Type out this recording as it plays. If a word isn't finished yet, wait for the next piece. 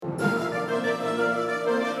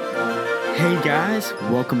Hey guys,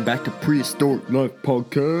 welcome back to Prehistoric Life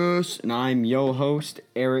Podcast, and I'm your host,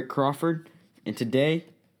 Eric Crawford, and today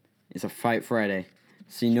is a Fight Friday.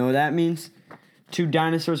 So you know what that means? Two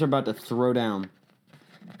dinosaurs are about to throw down.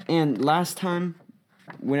 And last time,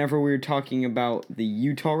 whenever we were talking about the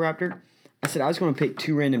Utah Raptor, I said I was going to pick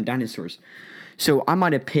two random dinosaurs. So I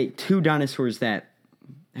might have picked two dinosaurs that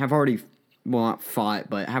have already, well, not fought,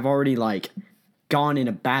 but have already, gone in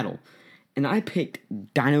a battle. And I picked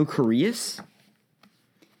Deinocoreus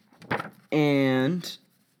and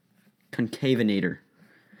Concavenator.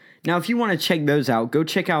 Now, if you want to check those out, go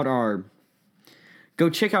check out our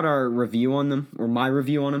review on them, or my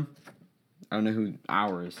review on them. I don't know who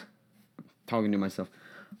ours is. I'm talking to myself.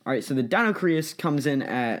 All right, so the Deinocoreus comes in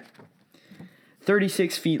at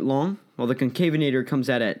 36 feet long, while the Concavenator comes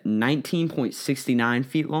out at 19.69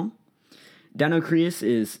 feet long. Deinocoreus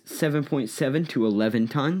is 7.7 to 11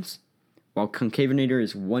 tons. While Concavenator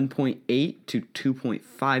is 1.8 to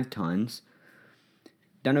 2.5 tons.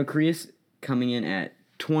 Deinocoreus coming in at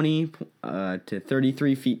 20 to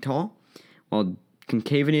 33 feet tall, while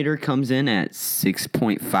Concavenator comes in at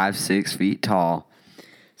 6.56 feet tall.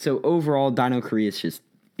 So overall, Deinocoreus just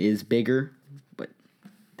is bigger, but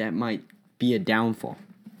that might be a downfall.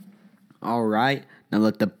 All right, now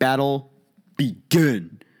let the battle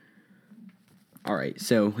begin. All right,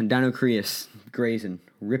 so Deinocoreus grazing,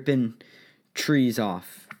 ripping trees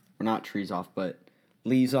off, or not trees off, but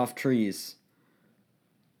leaves off trees.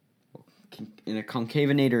 And a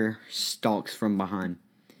Concavenator stalks from behind.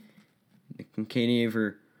 The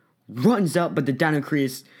Concavenator runs up, but the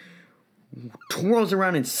Deinocoreus twirls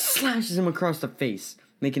around and slashes him across the face,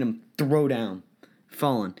 making him throw down,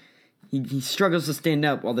 falling. He struggles to stand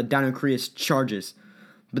up while the Deinocoreus charges,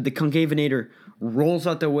 but the Concavenator rolls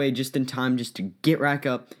out the way just in time just to get back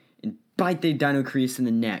up and bite the Deinocoreus in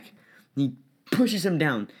the neck. He pushes him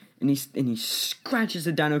down, and he scratches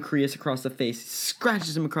the Deinocoreus across the face,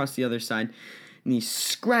 scratches him across the other side, and he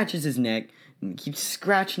scratches his neck, and he keeps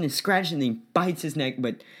scratching and scratching, and he bites his neck,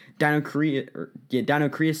 but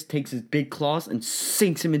Deinocoreus takes his big claws and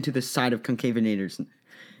sinks him into the side of Concavenator's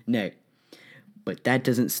neck. But that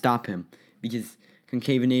doesn't stop him, because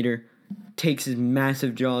Concavenator takes his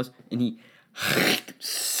massive jaws, and he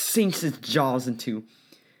sinks his jaws into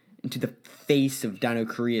the face of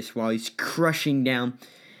Deinocoreus while he's crushing down.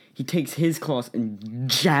 He takes his claws and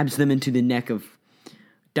jabs them into the neck of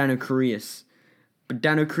Deinocoreus. But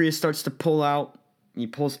Deinocoreus starts to pull out. He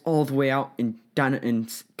pulls all the way out, and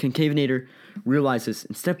Concavenator realizes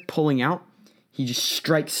instead of pulling out, he just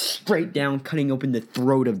strikes straight down, cutting open the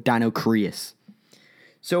throat of Deinocoreus.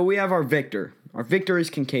 So we have our victor. Our victor is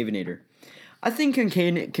Concavenator. I think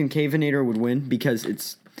Concavenator would win because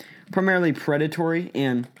it's primarily predatory,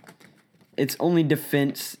 and its only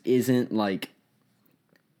defense isn't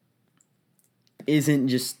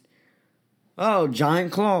just, oh,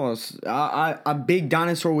 giant claws. A big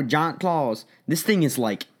dinosaur with giant claws. This thing is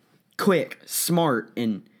quick, smart,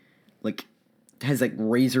 and has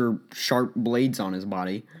razor sharp blades on his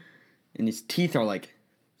body, and his teeth are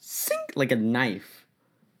sink like a knife.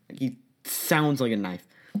 He sounds like a knife.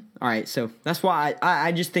 All right, so that's why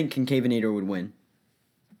I just think Concavenator would win.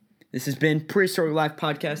 This has been Prehistoric Life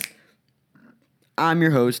Podcast. I'm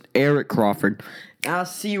your host, Eric Crawford. I'll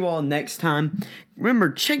see you all next time.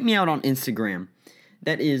 Remember, check me out on Instagram.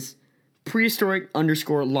 That is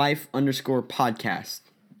prehistoric_life_podcast.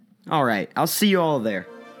 All right, I'll see you all there.